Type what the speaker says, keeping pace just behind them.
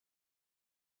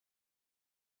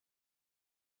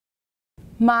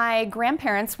My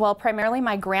grandparents, well, primarily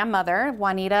my grandmother,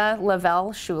 Juanita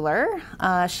Lavelle Shuler.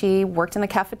 She worked in the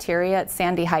cafeteria at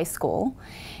Sandy High School.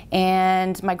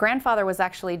 And my grandfather was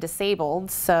actually disabled,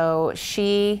 so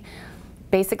she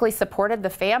basically supported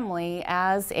the family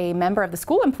as a member of the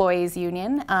school employees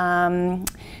union,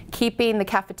 keeping the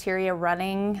cafeteria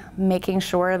running, making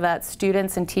sure that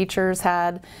students and teachers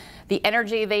had the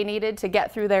energy they needed to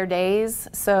get through their days.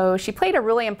 So she played a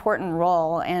really important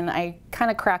role, and I kind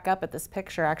of crack up at this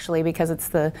picture actually because it's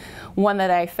the one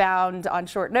that I found on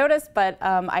short notice, but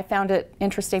I found it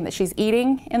interesting that she's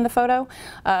eating in the photo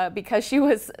because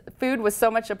food was so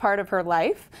much a part of her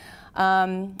life.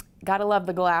 Gotta love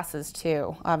the glasses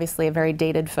too. Obviously a very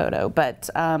dated photo, but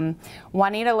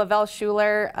Juanita Lavelle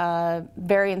Shuler,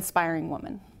 very inspiring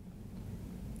woman.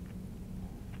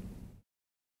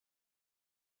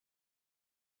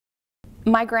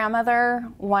 My grandmother,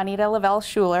 Juanita Lavelle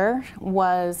Shuler,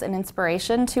 was an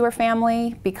inspiration to her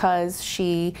family because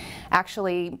she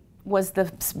actually was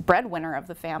the breadwinner of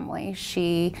the family.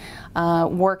 She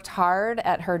worked hard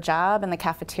at her job in the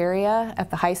cafeteria at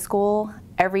the high school,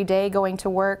 every day going to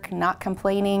work, not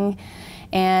complaining,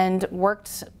 and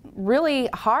worked really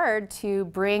hard to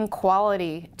bring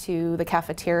quality to the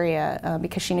cafeteria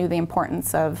because she knew the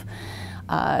importance of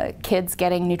kids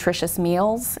getting nutritious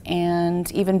meals. And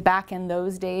even back in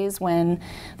those days when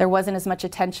there wasn't as much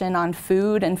attention on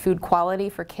food and food quality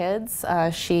for kids,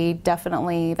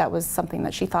 that was something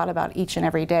that she thought about each and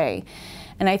every day.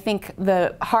 And I think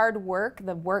the hard work,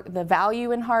 the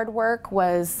value in hard work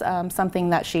was something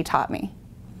that she taught me.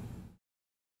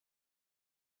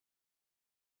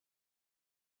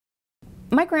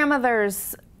 My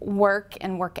grandmother's work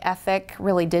and work ethic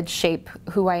really did shape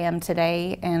who I am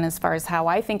today, and as far as how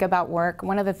I think about work,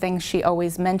 one of the things she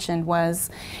always mentioned was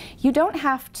you don't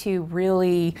have to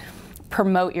really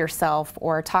promote yourself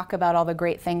or talk about all the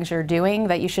great things you're doing,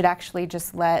 that you should actually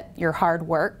just let your hard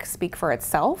work speak for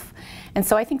itself. And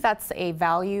so I think that's a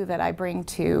value that I bring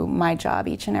to my job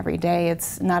each and every day.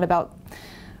 It's not about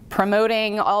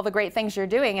promoting all the great things you're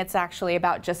doing, it's actually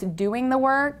about just doing the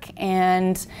work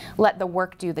and let the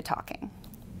work do the talking.